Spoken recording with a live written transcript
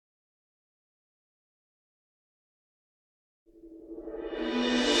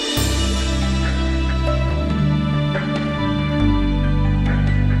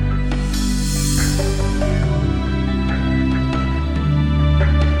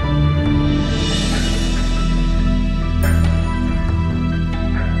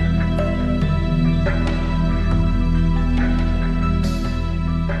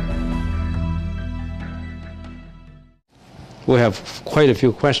We have quite a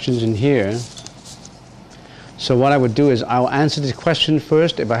few questions in here. So what I would do is I'll answer the question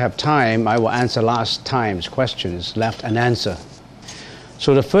first. If I have time, I will answer last time's questions left unanswered.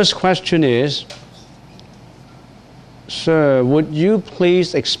 So the first question is, Sir, would you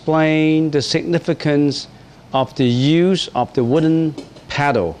please explain the significance of the use of the wooden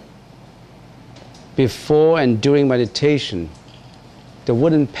paddle before and during meditation? The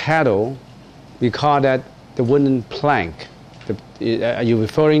wooden paddle, we call that the wooden plank. Are you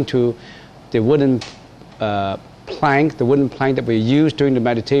referring to the wooden plank, the wooden plank that we use during the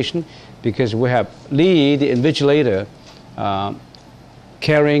meditation? Because we have Lee, the invigilator,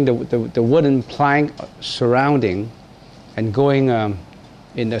 carrying the wooden plank surrounding and going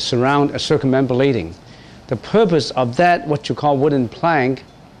in a circumambulating. The purpose of that, what you call wooden plank,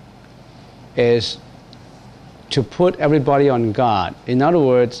 is to put everybody on guard. In other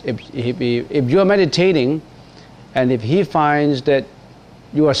words, if you're meditating, and if he finds that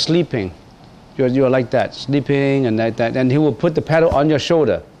you are sleeping, you are like that, sleeping and like that, and he will put the paddle on your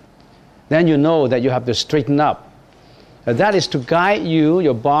shoulder, then you know that you have to straighten up. And that is to guide you,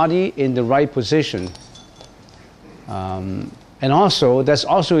 your body, in the right position. And also, that's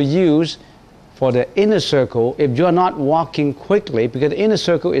also used for the inner circle if you're not walking quickly, because the inner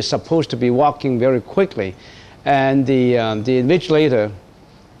circle is supposed to be walking very quickly. And the invigilator,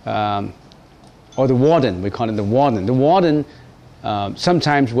 or the warden, we call it the warden. The warden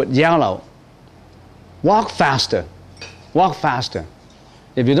sometimes would yell out, walk faster, walk faster.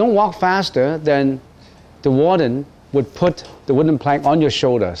 If you don't walk faster, then the warden would put the wooden plank on your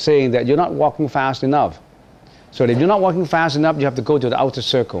shoulder, saying that you're not walking fast enough. So if you're not walking fast enough, you have to go to the outer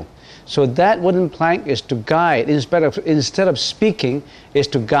circle. So that wooden plank is to guide, instead of speaking, is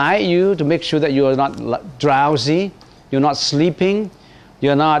to guide you, to make sure that you are not drowsy, you're not sleeping,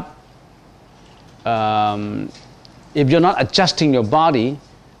 you're not if you're not adjusting your body.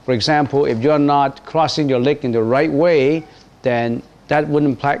 For example, if you're not crossing your leg in the right way, then that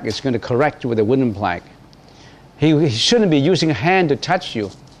wooden plank is going to correct you with a wooden plank. He shouldn't be using a hand to touch you,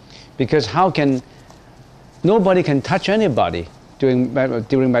 because nobody can touch anybody during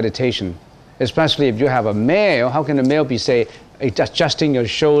meditation, especially if you have a male. How can a male be, say, adjusting your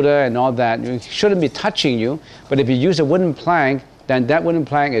shoulder and all that? He shouldn't be touching you. But if you use a wooden plank, then that wooden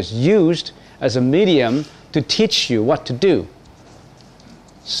plank is used as a medium to teach you what to do.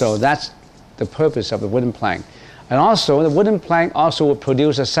 So that's the purpose of the wooden plank. And also, the wooden plank also will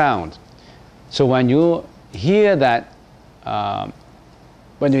produce a sound. So when you hear that, I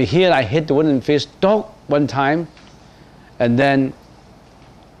hit the wooden fist, donk, one time, and then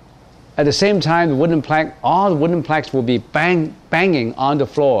at the same time, the wooden plank, all the wooden planks will be banging on the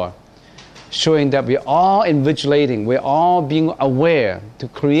floor, showing that we're all invigilating, we're all being aware, to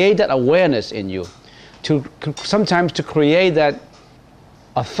create that awareness in you, sometimes to create that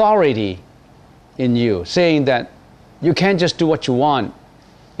authority in you, saying that you can't just do what you want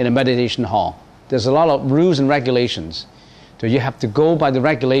in a meditation hall. There's a lot of rules and regulations. So you have to go by the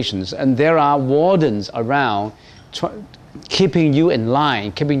regulations, and there are wardens around keeping you in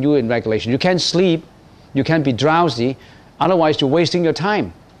line, keeping you in regulation. You can't sleep, you can't be drowsy, otherwise you're wasting your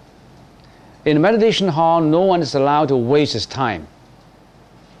time. In a meditation hall, no one is allowed to waste his time.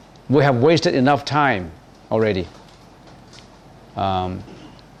 We have wasted enough time already.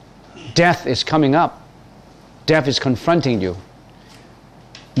 Death is coming up. Death is confronting you.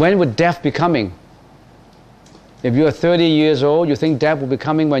 When would death be coming? If you are 30 years old, you think death will be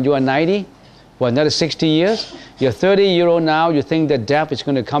coming when you are 90? Well, another 60 years? You're 30-year-old now, you think that death is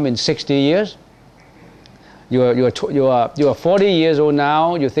going to come in 60 years? You are 40 years old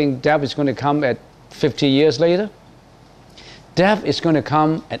now, you think death is going to come at 50 years later? Death is going to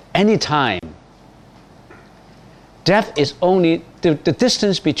come at any time. Death is only, the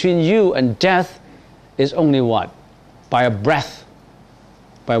distance between you and death is only what? By a breath,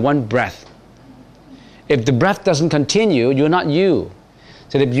 by one breath. If the breath doesn't continue, you're not you.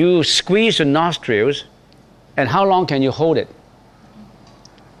 So if you squeeze your nostrils, and how long can you hold it?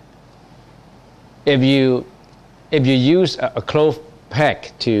 If you use a clove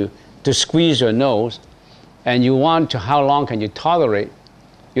peg to squeeze your nose, and you want to, how long can you tolerate?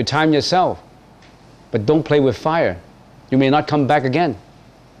 You time yourself. But don't play with fire. You may not come back again.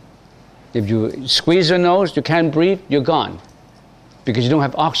 If you squeeze your nose, you can't breathe, you're gone. because you don't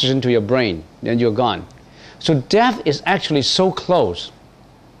have oxygen to your brain, then you're gone. So death is actually so close.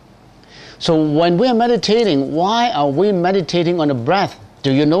 So when we're meditating, why are we meditating on the breath?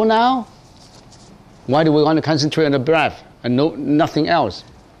 Do you know now? Why do we want to concentrate on the breath and nothing else?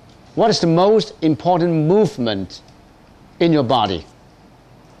 What is the most important movement in your body?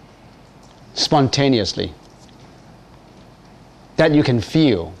 Spontaneously. That you can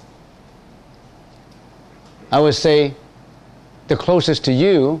feel. I would say the closest to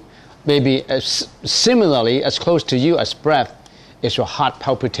you, maybe similarly as close to you as breath, is your heart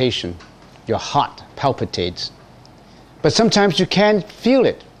palpitation. Your heart palpitates. But sometimes you can't feel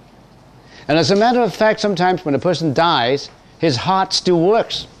it. And as a matter of fact, sometimes when a person dies, his heart still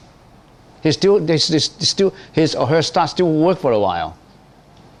works. His or her starts to work for a while.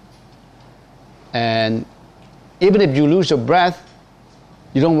 And even if you lose your breath,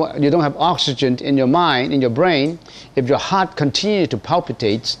 you don't have oxygen in your mind, in your brain, if your heart continues to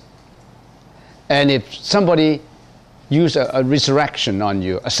palpitate, and if somebody use a resurrection on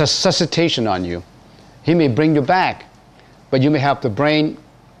you, a resuscitation on you, he may bring you back, but you may have the brain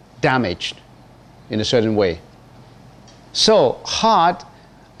damaged in a certain way. So heart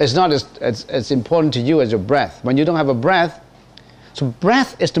is not as important to you as your breath. When you don't have a breath, so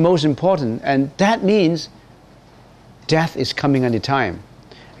breath is the most important, and that means death is coming any time.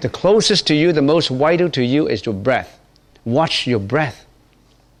 The closest to you, the most vital to you is your breath. Watch your breath.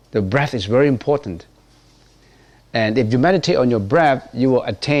 The breath is very important. And if you meditate on your breath, you will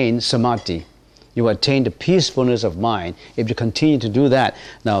attain samadhi. You will attain the peacefulness of mind if you continue to do that.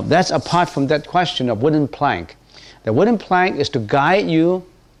 Now, that's apart from that question of wooden plank. The wooden plank is to guide you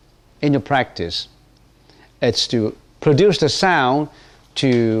in your practice. It's to produce the sound,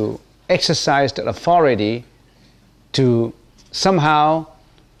 to exercise the authority, to somehow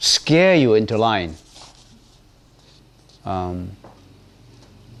scare you into line.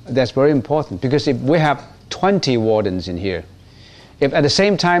 That's very important, because if we have 20 wardens in here, if at the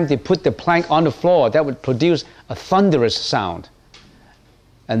same time they put the plank on the floor, that would produce a thunderous sound.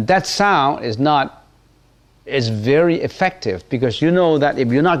 And that sound is very effective, because you know that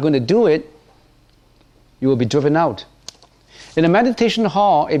if you're not going to do it, you will be driven out. In a meditation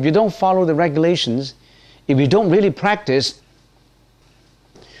hall, if you don't follow the regulations, if you don't really practice,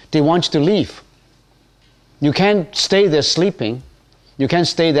 they want you to leave. You can't stay there sleeping. You can't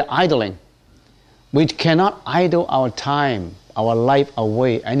stay there idling. We cannot idle our time, our life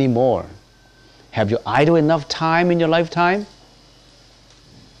away anymore. Have you idle enough time in your lifetime?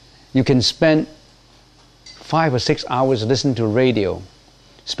 You can spend 5 or 6 hours listening to radio,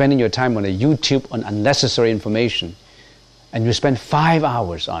 spending your time on YouTube on unnecessary information, and you spend 5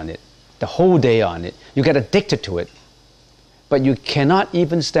 hours on it, the whole day on it. You get addicted to it. But you cannot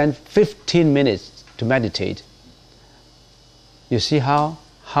even stand 15 minutes to meditate. You see how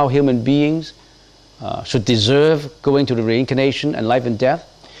human beings should deserve going to the reincarnation and life and death?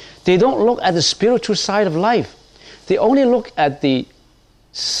 They don't look at the spiritual side of life. They only look at the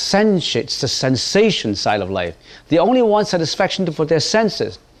sensation side of life. They only want satisfaction for their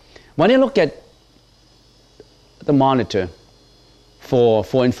senses. When they look at the monitor for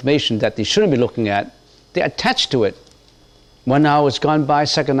information that they shouldn't be looking at, they attach to it. 1 hour has gone by,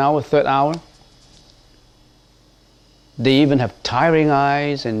 second hour, third hour. They even have tiring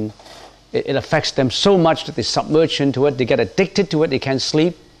eyes, and it affects them so much that they submerge into it, they get addicted to it, they can't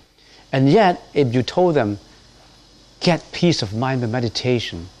sleep. And yet, if you told them, get peace of mind by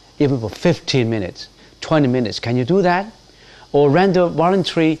meditation, even for 15 minutes, 20 minutes, can you do that? Or render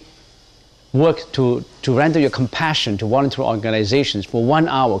voluntary work to render your compassion to voluntary organizations for 1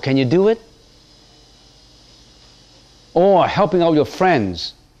 hour, can you do it? Or helping out your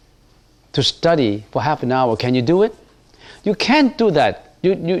friends to study for half an hour, can you do it? You can't do that.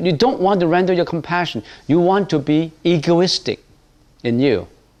 You don't want to render your compassion. You want to be egoistic in you.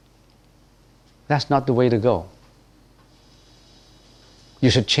 That's not the way to go. You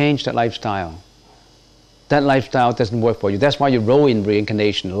should change that lifestyle. That lifestyle doesn't work for you. That's why you roll in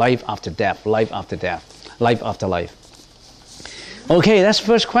reincarnation, life after death, life after death, life after life. Okay, that's the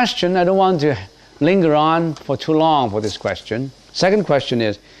first question. I don't want to linger on for too long for this question. Second question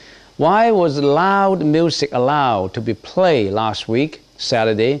is, why was loud music allowed to be played last week,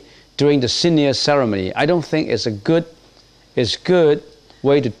 Saturday, during the senior ceremony? I don't think it's a good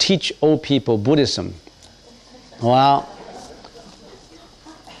way to teach old people Buddhism. Well,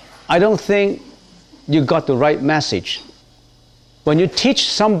 I don't think you got the right message. When you teach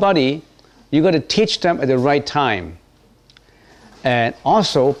somebody, you got to teach them at the right time. And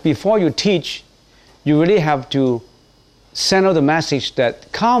also, before you teach, you really have to send out the message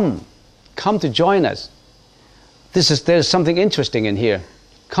that come to join us. There's something interesting in here.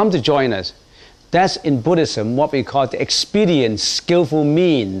 Come to join us. That's in Buddhism what we call the expedient, skillful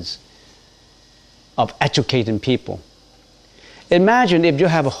means of educating people. Imagine if you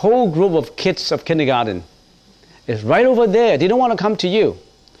have a whole group of kids of kindergarten. It's right over there. They don't want to come to you.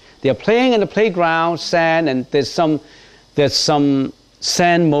 They're playing in the playground, sand, and there's some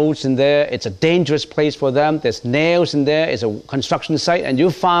sand moles in there. It's a dangerous place for them. There's nails in there. It's a construction site, and you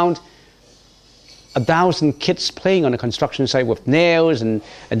found 1,000 kids playing on a construction site with nails and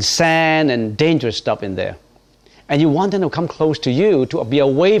sand and dangerous stuff in there. And you want them to come close to you, to be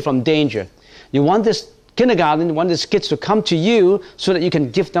away from danger. You want this kindergarten, you want these kids to come to you so that you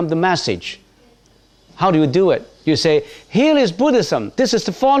can give them the message. How do you do it? You say, here is Buddhism. This is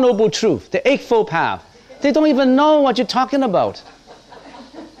the Four Noble Truths, the Eightfold Path. They don't even know what you're talking about.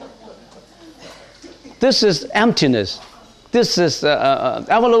 This is emptiness. This is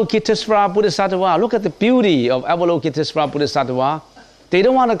Avalokitesvara Bodhisattva. Look at the beauty of Avalokitesvara Bodhisattva. They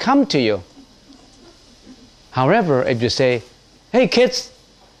don't want to come to you. However, if you say, hey kids,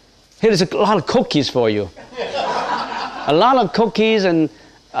 here's a lot of cookies for you. A lot of cookies and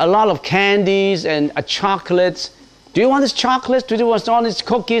a lot of candies and chocolates. Do you want these chocolates? Do you want all these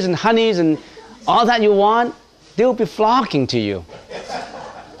cookies and honeys and all that you want? They'll be flocking to you.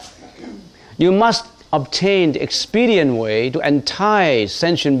 You must obtain the expedient way to entice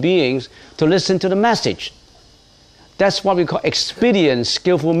sentient beings to listen to the message. That's what we call expedient,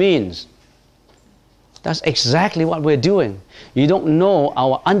 skillful means. That's exactly what we're doing. You don't know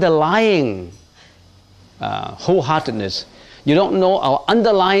our underlying wholeheartedness. You don't know our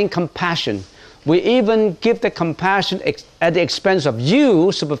underlying compassion. We even give the compassion at the expense of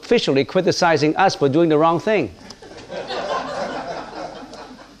you superficially criticizing us for doing the wrong thing.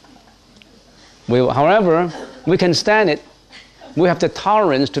 However, we can stand it. We have the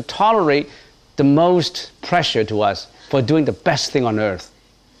tolerance to tolerate the most pressure to us for doing the best thing on earth.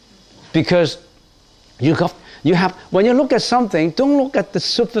 Because when you look at something, don't look at the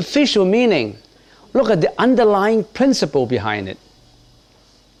superficial meaning. Look at the underlying principle behind it.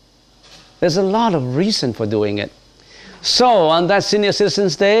 There's a lot of reason for doing it. So on that Senior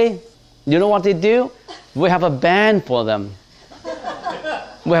Citizens Day, you know what they do? We have a band for them.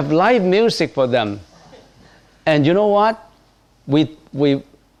 We have live music for them. And you know what? We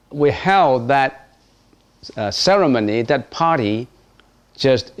held that ceremony, that party,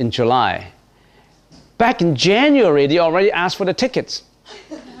 just in July. Back in January, they already asked for the tickets.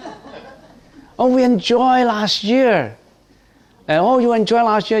 Oh, we enjoyed last year. Oh, you enjoyed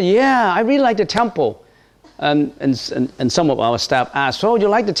last year? Yeah, I really like the temple. And some of our staff asked, oh, you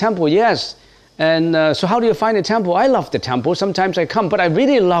like the temple? Yes. And so how do you find the temple? I love the temple. Sometimes I come, but I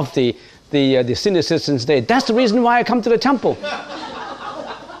really love the Senior Citizens Day. That's the reason why I come to the temple.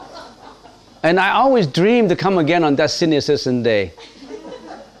 And I always dream to come again on that Senior Citizen Day.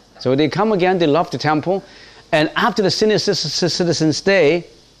 So they come again, they love the temple. And after the Senior Citizens Day,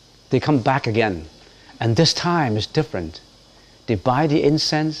 they come back again. And this time is different. They buy the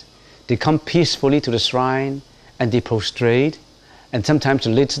incense, they come peacefully to the shrine, and they prostrate. And sometimes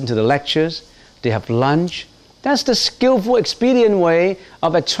they listen to the lectures. They have lunch. That's the skillful, expedient way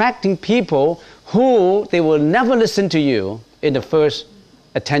of attracting people who they will never listen to you in the first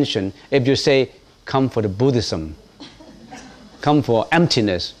attention if you say, come for the Buddhism, come for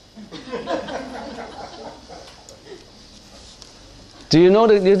emptiness. Do you know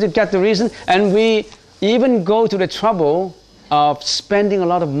that you get the reason? And we even go to the trouble of spending a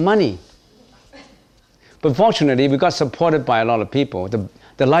lot of money. But fortunately, we got supported by a lot of people.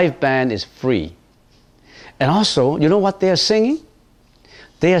 The live band is free. And also, you know what they are singing?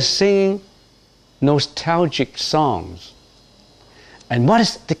 They are singing nostalgic songs. And what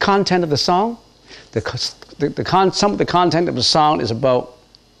is the content of the song? Some of the content of the song is about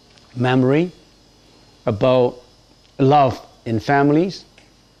memory, about love in families,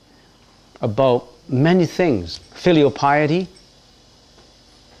 about many things, filial piety.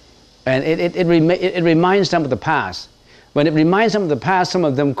 And it reminds them of the past. When it reminds them of the past, some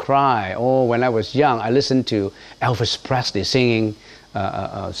of them cry. Oh, when I was young, I listened to Elvis Presley singing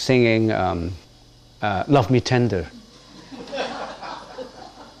Love Me Tender.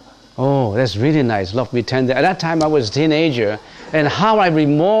 Oh, that's really nice, Love Me Tender. At that time, I was a teenager, and how I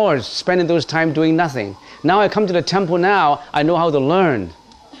remorse spending those time doing nothing. Now I come to the temple now, I know how to learn.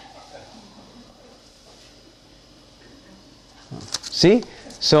 See?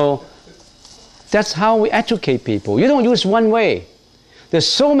 So that's how we educate people. You don't use one way. There's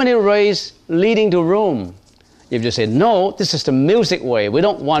so many ways leading to Rome. If you say, no, this is the music way. We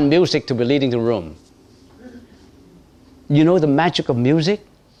don't want music to be leading to Rome. You know the magic of music?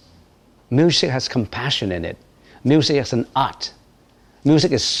 Music has compassion in it. Music is an art.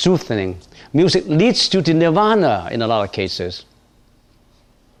 Music is soothing. Music leads you to nirvana in a lot of cases.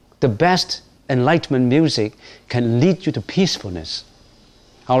 The best enlightenment music can lead you to peacefulness.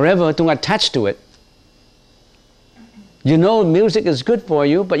 However, don't attach to it. You know music is good for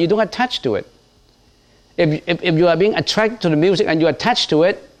you, but you don't attach to it. If you are being attracted to the music and you attach to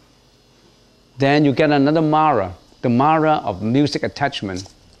it, then you get another Mara, the Mara of music attachment.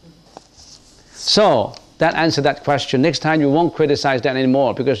 So, that answers that question. Next time you won't criticize that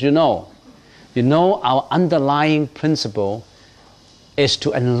anymore because you know our underlying principle is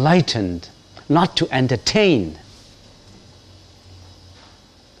to enlighten, not to entertain.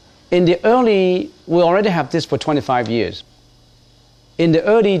 We already have this for 25 years. In the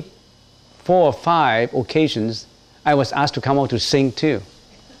early 4 or 5 occasions, I was asked to come out to sing too.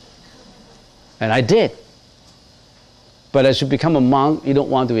 And I did. But as you become a monk, you don't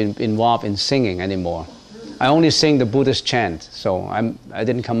want to be involved in singing anymore. I only sing the Buddhist chant, so I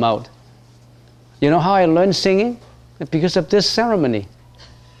didn't come out. You know how I learned singing? Because of this ceremony.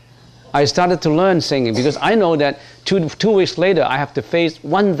 I started to learn singing because I know that two weeks later I have to face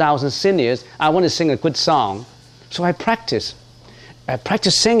 1,000 seniors. I want to sing a good song. So I practice. I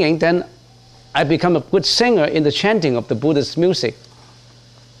practice singing, then I become a good singer in the chanting of the Buddhist music.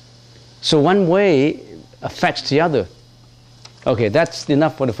 So one way affects the other. Okay, that's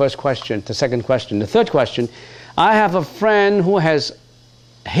enough for the first question. The second question. The third question, I have a friend who has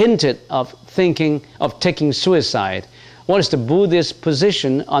hinted of thinking of taking suicide. What is the Buddhist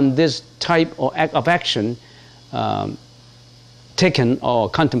position on this type of action taken or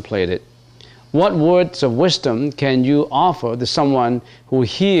contemplated? What words of wisdom can you offer to someone who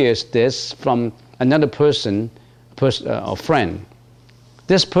hears this from another person or friend?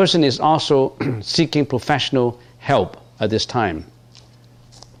 This person is also seeking professional help at this time.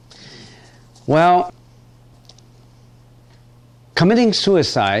 Well, committing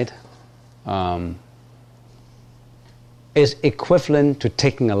suicide is equivalent to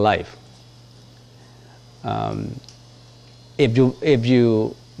taking a life. If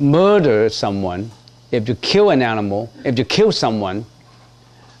you murder someone, if you kill an animal, if you kill someone,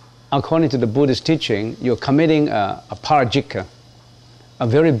 according to the Buddhist teaching, you're committing a parajika, a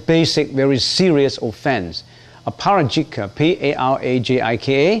very basic, very serious offense. A parajika,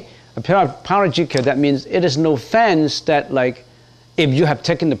 P-A-R-A-J-I-K-A, a parajika, that means it is an offense that, like, if you have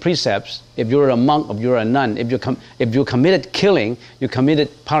taken the precepts, if you're a monk or you're a nun, if you committed killing, you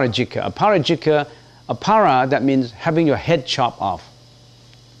committed parajika. A parajika, a para, that means having your head chopped off,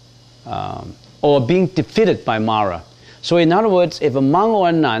 or being defeated by Mara. So in other words, if a monk or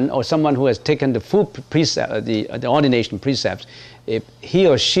a nun or someone who has taken the full precept, the ordination precepts, if he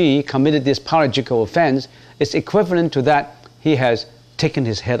or she committed this parajika offense, it's equivalent to that he has taken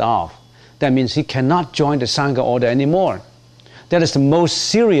his head off. That means he cannot join the Sangha order anymore. That is the most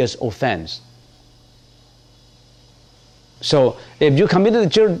serious offense. So if you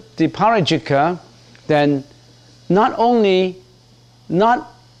committed the parajika, then not only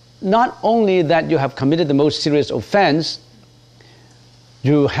that you have committed the most serious offense,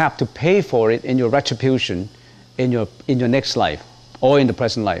 you have to pay for it in your retribution in your next life or in the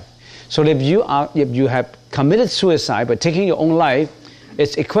present life. So if you have committed suicide by taking your own life,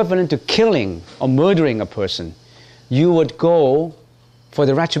 it's equivalent to killing or murdering a person. You would go for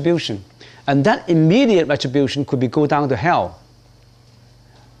the retribution. And that immediate retribution could be go down to hell,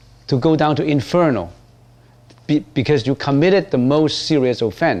 to go down to inferno, because you committed the most serious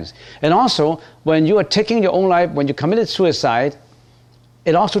offense. And also, when you are taking your own life, when you committed suicide,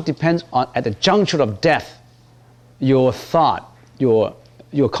 it also depends on, at the juncture of death, your thought, your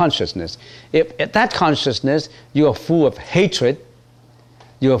consciousness. If at that consciousness you are full of hatred,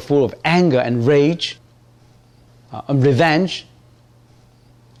 you are full of anger and rage, and revenge,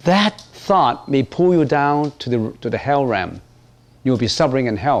 that thought may pull you down to the hell realm. You will be suffering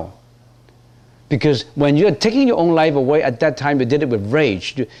in hell. Because when you're taking your own life away, at that time you did it with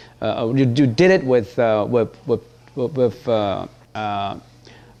rage. You did it with a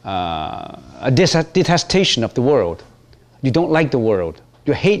detestation of the world. You don't like the world.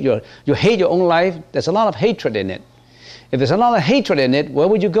 You hate your own life. There's a lot of hatred in it. If there's a lot of hatred in it, where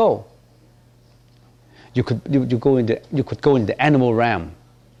would you go? You could go into the animal realm.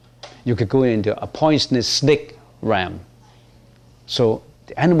 You could go into a poisonous snake realm. So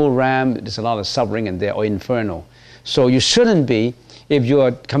the animal realm, there's a lot of suffering in there, or inferno. So you shouldn't be, if you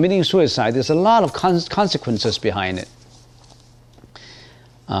are committing suicide, there's a lot of consequences behind it.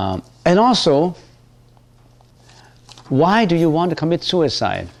 And also, why do you want to commit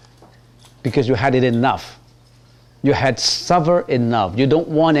suicide? Because you had it enough. You had suffered enough. You don't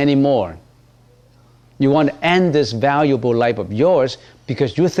want any more. You want to end this valuable life of yours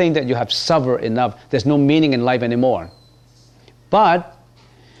because you think that you have suffered enough. There's no meaning in life anymore. But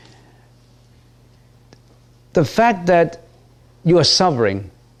the fact that you are suffering,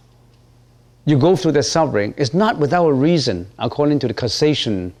 you go through the suffering, is not without a reason, according to the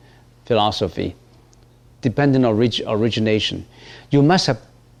causation philosophy, depending on origination. You must have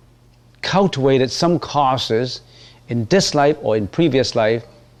cultivated some causes in this life or in previous life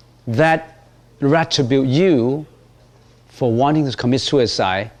that retribute you for wanting to commit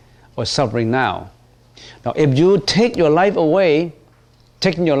suicide or suffering now. Now, if you take your life away,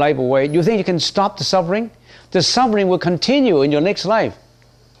 taking your life away, you think you can stop the suffering? The suffering will continue in your next life.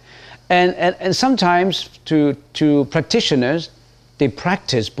 And sometimes to practitioners, they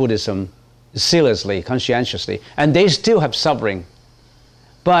practice Buddhism seriously, conscientiously, and they still have suffering.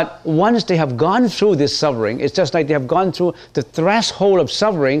 But once they have gone through this suffering, it's just like they have gone through the threshold of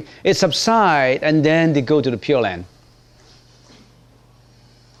suffering, it subsides, and then they go to the Pure Land.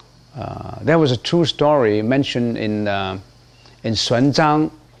 There was a true story mentioned in Xuan Zhang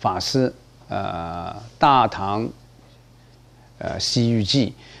Fa Si Da Tang Xi Yu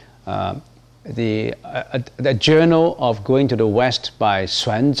Ji, the journal of going to the West by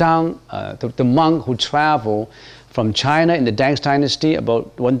Xuan Zhang, the monk who traveled from China in the Tang Dynasty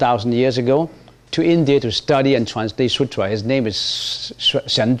about 1,000 years ago to India to study and translate sutra. His name is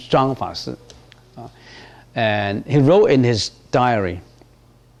Xuan Zhang Fa Si. And he wrote in his diary,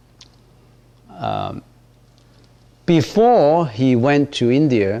 before he went to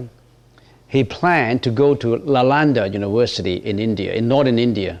India, he planned to go to Nalanda University in India, in northern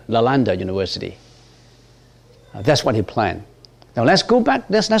India, Nalanda University. That's what he planned. Now let's go back,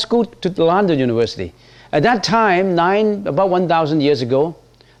 let's go to Nalanda University. At that time, about 1,000 years ago,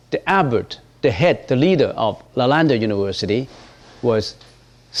 the abbot, the head, the leader of Nalanda University was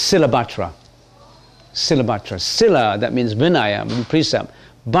Silabhatra. Silabhatra. Sila, that means Vinaya, precept.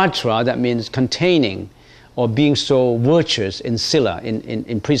 Bhatra, that means containing or being so virtuous in Sila,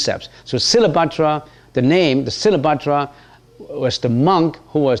 in precepts. So Silabhatra, the name, the Silabhatra was the monk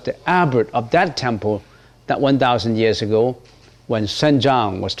who was the abbot of that temple that 1,000 years ago when Xuan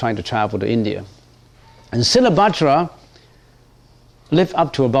Zhang was trying to travel to India. And Silabhatra lived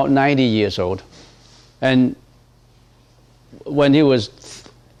up to about 90 years old. And when he was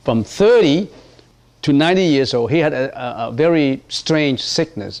from 30 to 90 years old, he had a very strange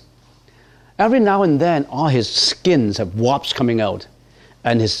sickness. Every now and then, all his skins have warps coming out,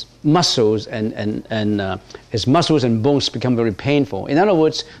 and his muscles and his muscles and bones become very painful. In other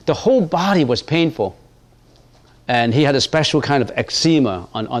words, the whole body was painful. And he had a special kind of eczema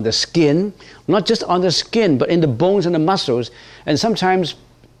on the skin, not just on the skin, but in the bones and the muscles. And sometimes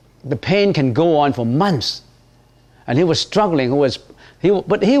the pain can go on for months. And he was struggling.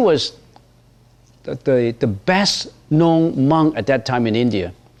 But he was the best known monk at that time in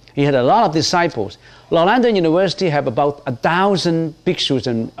India. He had a lot of disciples. Nalanda University had about 1,000 bhikshus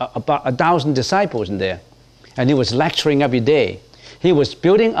and about 1,000 disciples in there. And he was lecturing every day. He was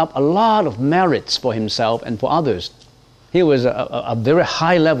building up a lot of merits for himself and for others. He was a very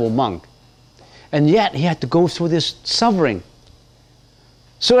high-level monk. And yet, he had to go through this suffering.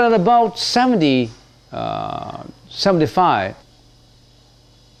 So at about 75,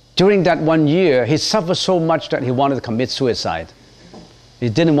 during that 1 year, he suffered so much that he wanted to commit suicide. He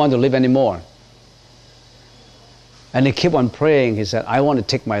didn't want to live anymore. And he kept on praying. He said, I want to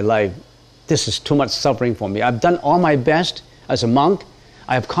take my life. This is too much suffering for me. I've done all my best as a monk.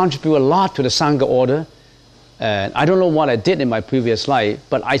 I have contributed a lot to the Sangha order. And I don't know what I did in my previous life,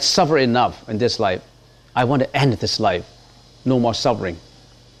 but I suffered enough in this life. I want to end this life. No more suffering.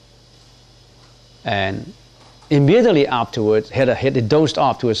 And immediately afterwards, he dozed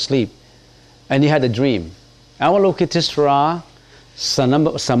off to sleep. And he had a dream. Avalokitesvara,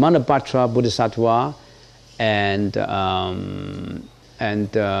 Samantabhadra Bodhisattva, and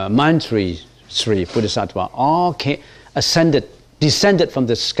Mantri Sri Bodhisattva all descended from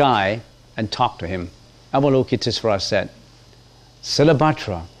the sky and talked to him. Avalokitesvara said,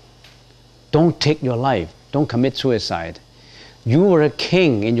 Silabhatra, don't take your life. Don't commit suicide. You were a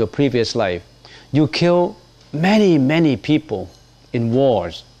king in your previous life. You killed many, many people in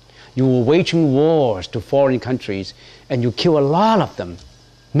wars. You were waging wars to foreign countries, and you killed a lot of them,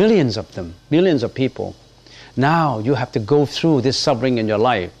 millions of people. Now you have to go through this suffering in your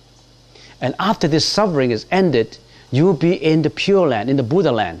life. And after this suffering is ended, you will be in the Pure Land, in the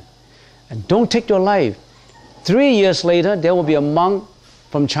Buddha land. And don't take your life. 3 years later, there will be a monk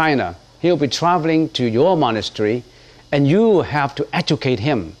from China. He will be traveling to your monastery, and you have to educate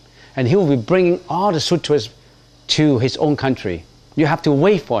him. And he will be bringing all the sutras to his own country. You have to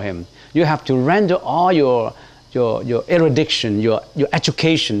wait for him. You have to render all your erudition, your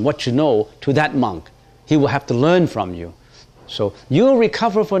education, what you know, to that monk. He will have to learn from you. So you'll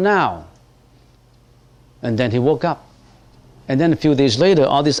recover for now. And then he woke up. And then a few days later,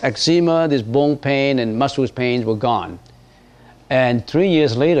 all this eczema, this bone pain and muscles pains were gone. And 3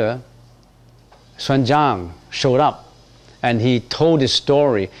 years later, Xuanzang showed up and he told his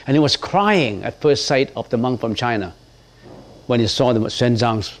story. And he was crying at first sight of the monk from China. When he saw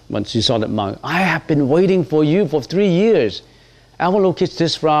once he saw that monk, I have been waiting for you for 3 years.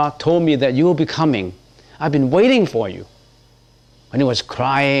 Avalokitesvara told me that you will be coming. I've been waiting for you. And he was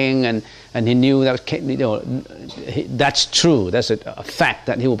crying, and he knew that that's true. That's a fact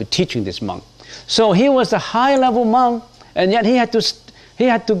that he will be teaching this monk. So he was a high-level monk, and yet he had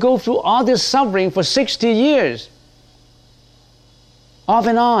to go through all this suffering for 60 years, off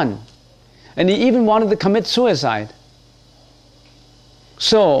and on. And he even wanted to commit suicide.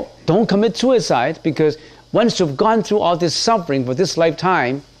 So don't commit suicide, because once you've gone through all this suffering for this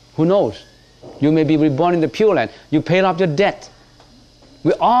lifetime, who knows? You may be reborn in the Pure Land. You paid off your debt.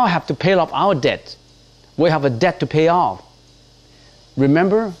 We all have to pay off our debt. We have a debt to pay off.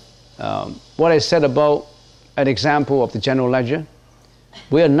 Remember what I said about an example of the general ledger?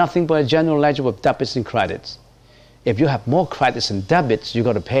 We are nothing but a general ledger with debits and credits. If you have more credits and debits, you've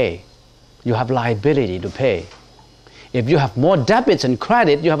got to pay. You have liability to pay. If you have more debits and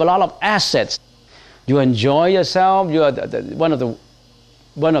credit, you have a lot of assets. You enjoy yourself. You are one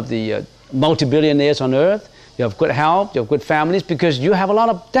of the multi-billionaires on earth. You have good health, you have good families, because you have a lot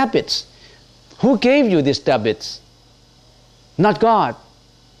of debits. Who gave you these debits? Not God.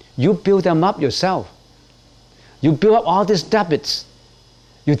 You built them up yourself. You built up all these debits.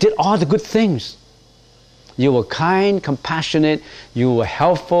 You did all the good things. You were kind, compassionate, you were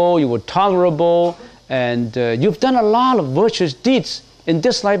helpful, you were tolerable, and you've done a lot of virtuous deeds in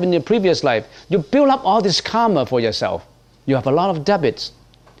this life and in your previous life. You built up all this karma for yourself. You have a lot of debits.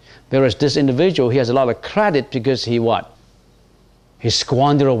 Whereas this individual, he has a lot of credit because he what? He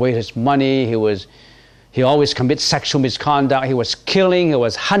squandered away his money, he always commits sexual misconduct, he was killing, he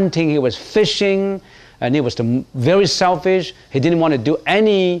was hunting, he was fishing, and he was very selfish. He didn't want to do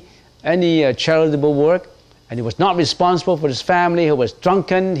any charitable work, and he was not responsible for his family. He was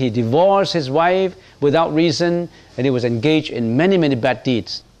drunken, he divorced his wife without reason, and he was engaged in many, many bad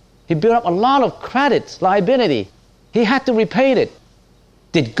deeds. He built up a lot of credits, liability. He had to repay it.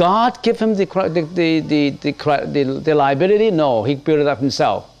 Did God give him the liability? No, he built it up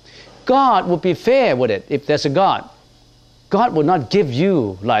himself. God would be fair with it if there's a God. God would not give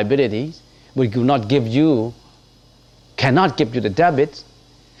you liabilities, cannot give you the debits.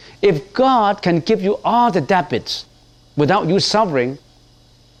 If God can give you all the debits without you suffering,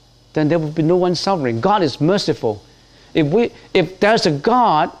 then there would be no one suffering. God is merciful. If there's a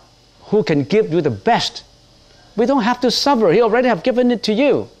God who can give you the best, we don't have to suffer. He already have given it to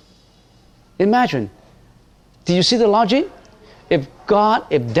you. Imagine. Do you see the logic? If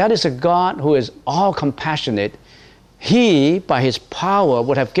that is a God who is all compassionate, He, by His power,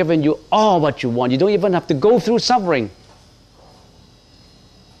 would have given you all what you want. You don't even have to go through suffering.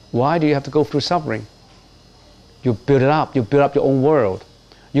 Why do you have to go through suffering? You build it up. You build up your own world.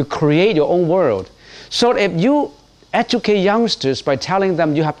 You create your own world. So if you educate youngsters by telling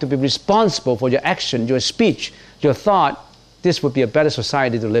them you have to be responsible for your action, your speech, your thought, this would be a better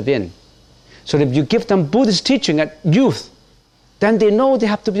society to live in. So if you give them Buddhist teaching at youth, then they know they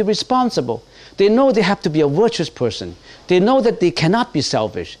have to be responsible. They know they have to be a virtuous person. They know that they cannot be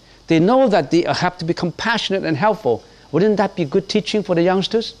selfish. They know that they have to be compassionate and helpful. Wouldn't that be good teaching for the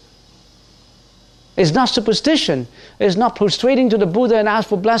youngsters? It's not superstition. It's not prostrating to the Buddha and ask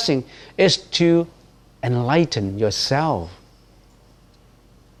for blessing. It's to enlighten yourself.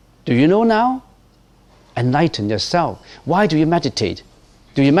 Do you know now? Enlighten yourself. Why do you meditate?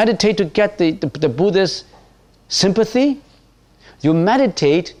 Do you meditate to get the Buddha's sympathy? You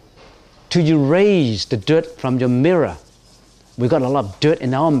meditate to erase the dirt from your mirror. We got a lot of dirt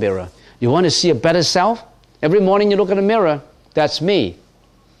in our mirror. You want to see a better self? Every morning you look in the mirror, that's me.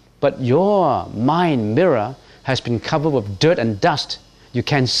 But your mind mirror has been covered with dirt and dust. You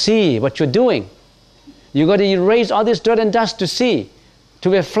can't see what you're doing. You got to erase all this dirt and dust to see, to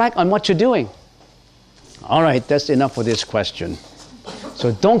reflect on what you're doing. All right, that's enough for this question.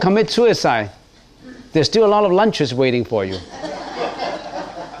 So don't commit suicide. There's still a lot of lunches waiting for you.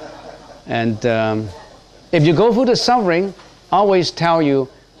 And if you go through the suffering, always tell you,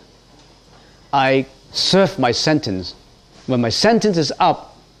 I serve my sentence. When my sentence is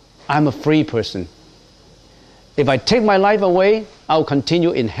up, I'm a free person. If I take my life away, I'll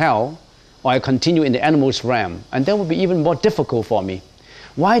continue in hell, or I continue in the animal's realm, and that would be even more difficult for me.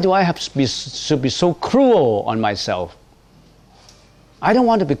 Why do I have to be so cruel on myself? I don't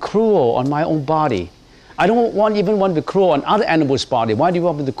want to be cruel on my own body. I don't even want to be cruel on other animals' body. Why do you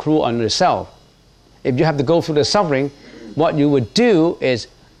want to be cruel on yourself? If you have to go through the suffering, what you would do is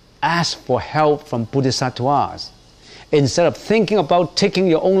ask for help from bodhisattvas. Instead of thinking about taking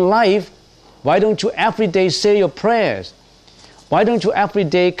your own life, why don't you every day say your prayers? Why don't you every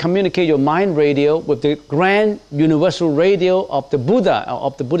day communicate your mind radio with the grand universal radio of the Buddha,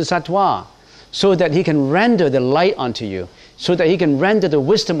 of the Bodhisattva, so that he can render the light unto you, so that he can render the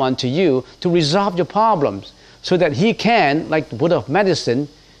wisdom unto you to resolve your problems, so that he can, like the Buddha of medicine,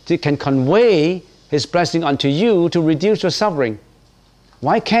 he can convey his blessing unto you to reduce your suffering.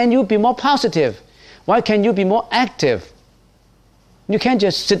 Why can't you be more positive? Why can't you be more active? You can't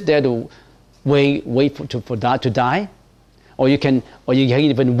just sit there to wait for that to die, or you can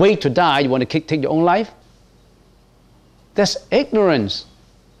even wait to die. You want to take your own life. That's ignorance.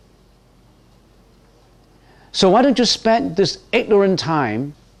 So why don't you spend this ignorant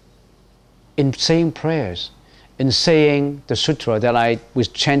time in saying prayers, in saying the sutra that we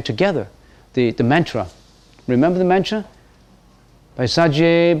chant together, the mantra. Remember the mantra?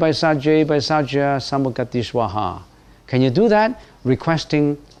 Vaisajya, Vaisajya, Vaisajya, Samagati Swaha. Can you do that?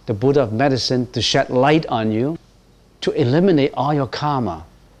 Requesting the Buddha of medicine to shed light on you, to eliminate all your karma,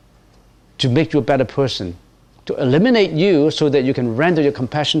 to make you a better person, to eliminate you so that you can render your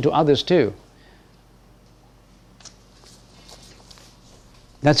compassion to others too.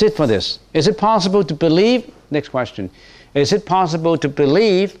 That's it for this. Is it possible to believe? Next question. Is it possible to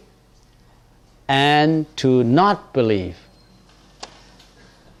believe and to not believe?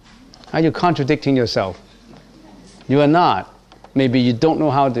 Are you contradicting yourself? You are not. Maybe you don't know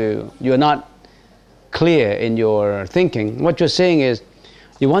how to, you are not clear in your thinking. What you're saying is,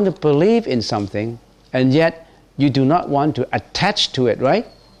 you want to believe in something, and yet you do not want to attach to it, right?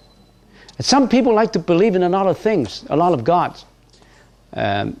 And some people like to believe in a lot of things, a lot of gods.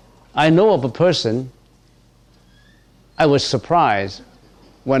 I know of a person, I was surprised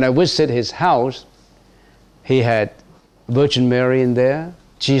when I visited his house. He had Virgin Mary in there,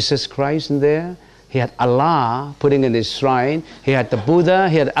 Jesus Christ in there. He had Allah putting in his shrine. He had the Buddha.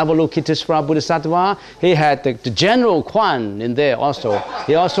 He had Avalokitesvara Bodhisattva. He had the General Quan in there also.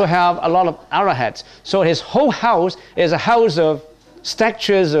 He also have a lot of arahats. So his whole house is a house of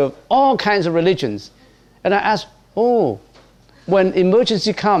statues of all kinds of religions. And I asked, when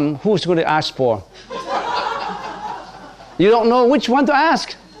emergency come, who's going to ask for? You don't know which one to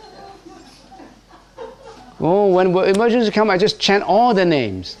ask. When emergency come, I just chant all the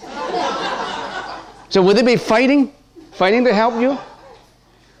names. So would they be fighting to help you?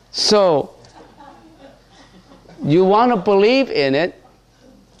 So you want to believe in it.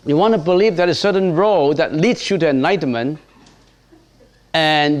 You want to believe that a certain road that leads you to enlightenment,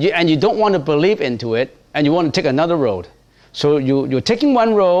 and you don't want to believe into it, and you want to take another road. So you're taking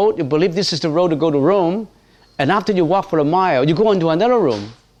one road, you believe this is the road to go to Rome, and after you walk for a mile, you go into another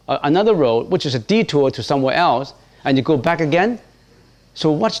road, which is a detour to somewhere else, and you go back again.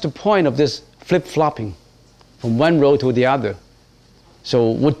 So what's the point of this flip-flopping from one road to the other?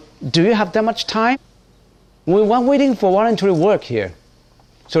 So do you have that much time? We're waiting for voluntary work here.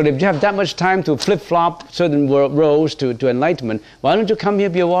 So if you have that much time to flip-flop certain roads to enlightenment, why don't you come here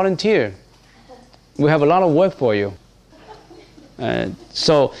be a volunteer? We have a lot of work for you.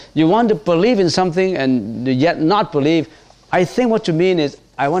 So you want to believe in something and yet not believe. I think what you mean is,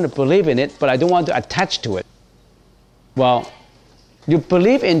 I want to believe in it, but I don't want to attach to it. Well, you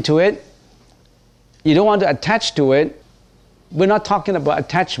believe into it, you don't want to attach to it. We're not talking about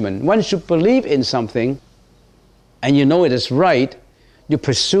attachment. Once you believe in something and you know it is right, you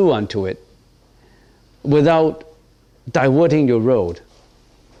pursue unto it without diverting your road.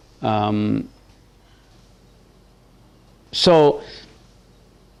 So,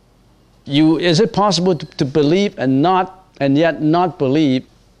 is it possible to believe and yet not believe?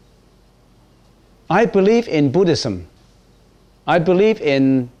 I believe in Buddhism. I believe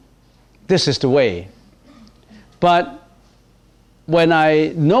in this is the way. But when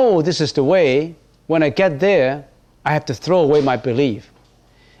I know this is the way, when I get there, I have to throw away my belief.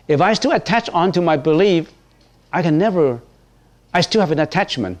 If I still attach onto my belief, I still have an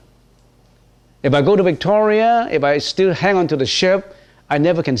attachment. If I go to Victoria, if I still hang on to the ship, I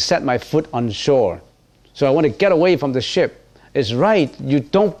never can set my foot on shore. So I want to get away from the ship. It's right,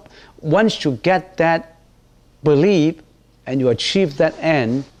 once you get that belief and you achieve that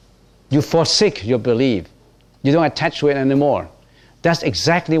end, you forsake your belief. You don't attach to it anymore. That's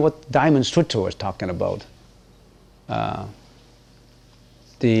exactly what Diamond Sutra was talking about.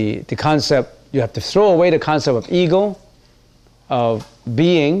 The concept, you have to throw away the concept of ego, of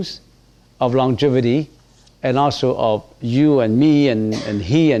beings, of longevity, and also of you and me and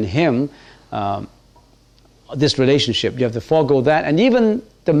he and him, this relationship. You have to forego that, and even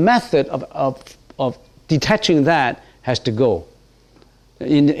the method of detaching that has to go.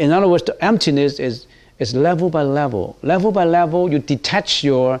 In other words, the emptiness is level by level. Level by level, you detach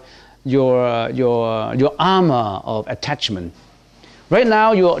your armor of attachment. Right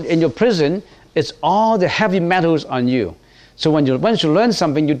now, you're in your prison. It's all the heavy metals on you. So once you learn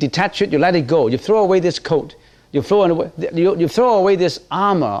something, you detach it, you let it go. You throw away this coat. You throw away this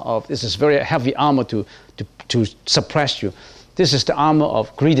armor of, this is very heavy armor to suppress you. This is the armor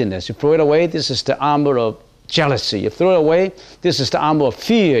of greediness. You throw it away. This is the armor of jealousy. You throw it away. This is the armor of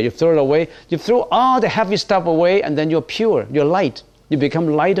fear. You throw it away. You throw all the heavy stuff away, and then you're pure. You're light. You become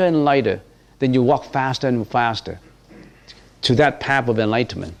lighter and lighter. Then you walk faster and faster to that path of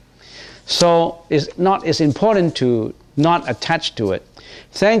enlightenment. So it's important to not attach to it.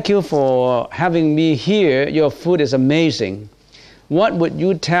 Thank you for having me here. Your food is amazing. What would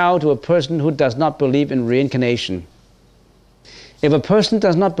you tell to a person who does not believe in reincarnation? If a person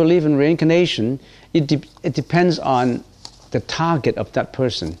does not believe in reincarnation, it depends on the target of that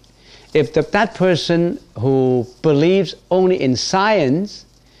person. If that person who believes only in science,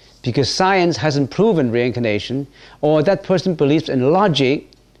 because science hasn't proven reincarnation, or that person believes in logic,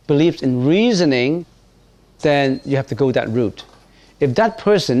 believes in reasoning, then you have to go that route. If that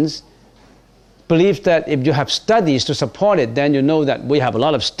person believes that if you have studies to support it, then you know that we have a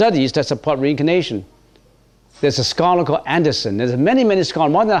lot of studies that support reincarnation. There's a scholar called Anderson. There's many, many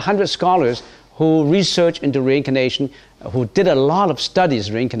scholars, more than 100 scholars who research into reincarnation, who did a lot of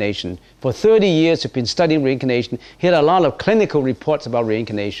studies reincarnation. For 30 years, he's been studying reincarnation. He had a lot of clinical reports about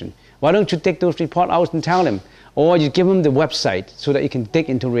reincarnation. Why don't you take those reports out and tell him? Or you give him the website so that he can dig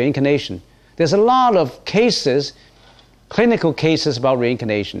into reincarnation. There's a lot of cases, clinical cases about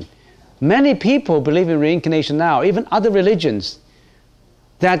reincarnation. Many people believe in reincarnation now, even other religions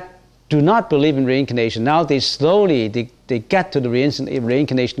that do not believe in reincarnation. Now they slowly get to the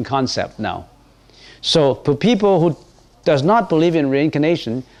reincarnation concept now. So for people who does not believe in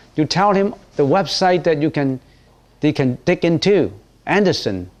reincarnation, you tell him the website that they can dig into.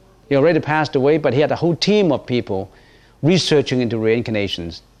 Anderson, he already passed away, but he had a whole team of people researching into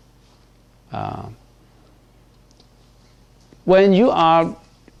reincarnations. When you are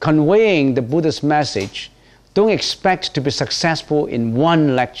conveying the Buddha's message, don't expect to be successful in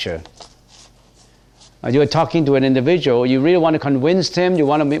one lecture. You're talking to an individual, you really want to convince him, you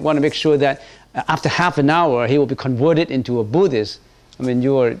want to make sure that after half an hour he will be converted into a Buddhist. I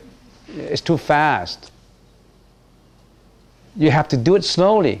mean, it's too fast. You have to do it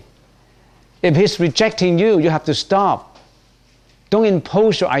slowly. If he's rejecting you, you have to stop. Don't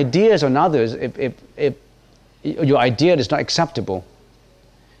impose your ideas on others if your idea is not acceptable.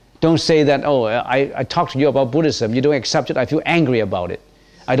 Don't say that, oh, I talked to you about Buddhism, you don't accept it, I feel angry about it.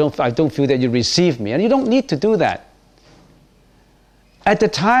 I don't feel that you receive me. And you don't need to do that. At the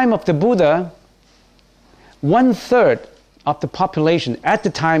time of the Buddha, 1/3 of the population, at the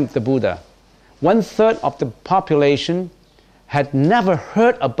time of the Buddha, 1/3 of the population had never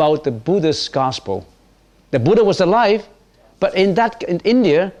heard about the Buddha's gospel. The Buddha was alive, but in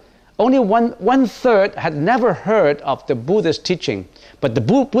India, only 1/3 had never heard of the Buddha's teaching. But the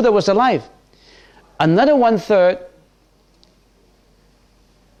Buddha was alive. Another 1/3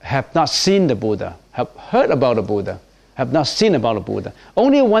 have not seen the Buddha, have heard about the Buddha, have not seen about the Buddha.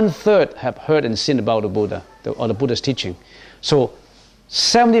 Only 1/3 have heard and seen about the Buddha, or the Buddha's teaching. So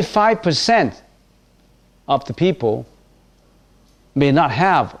 75% of the people may not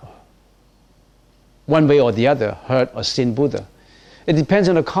have, one way or the other, heard or seen Buddha. It depends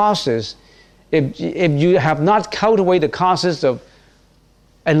on the causes. If you have not cultivated the causes of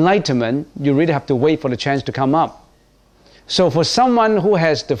enlightenment, you really have to wait for the chance to come up. So for someone who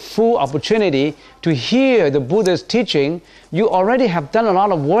has the full opportunity to hear the Buddha's teaching, you already have done a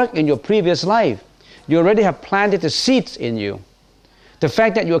lot of work in your previous life. You already have planted the seeds in you. The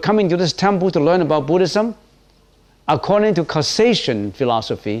fact that you are coming to this temple to learn about Buddhism, according to causation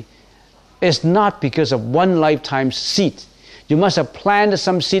philosophy, is not because of one lifetime's seed. You must have planted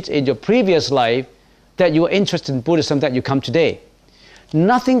some seeds in your previous life that you are interested in Buddhism that you come today.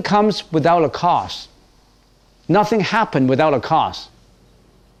 Nothing comes without a cause. Nothing happened without a cause.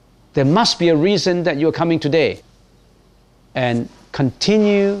 There must be a reason that you're coming today. And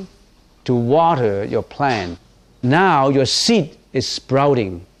continue to water your plant. Now your seed is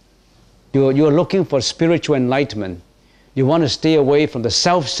sprouting. You're looking for spiritual enlightenment. You want to stay away from the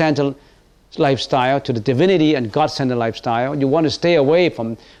self-centered lifestyle to the divinity and God-centered lifestyle. You want to stay away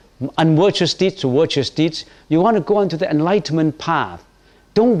from unvirtuous deeds to virtuous deeds. You want to go onto the enlightenment path.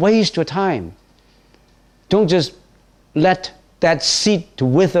 Don't waste your time. Don't just let that seed to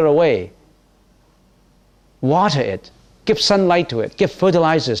wither away. Water it. Give sunlight to it. Give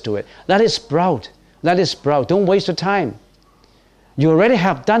fertilizers to it. Let it sprout. Let it sprout. Don't waste your time. You already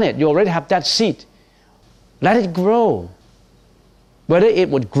have done it. You already have that seed. Let it grow. Whether it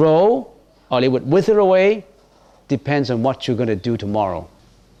would grow or it would wither away depends on what you're going to do tomorrow.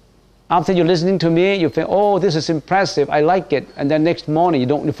 After you're listening to me, you think, oh, this is impressive, I like it. And then next morning,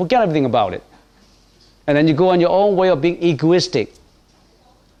 you forget everything about it. And then you go on your own way of being egoistic.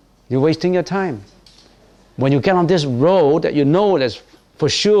 You're wasting your time. When you get on this road that you know that's for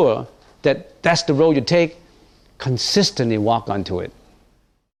sure that that's the road you take, consistently walk onto it.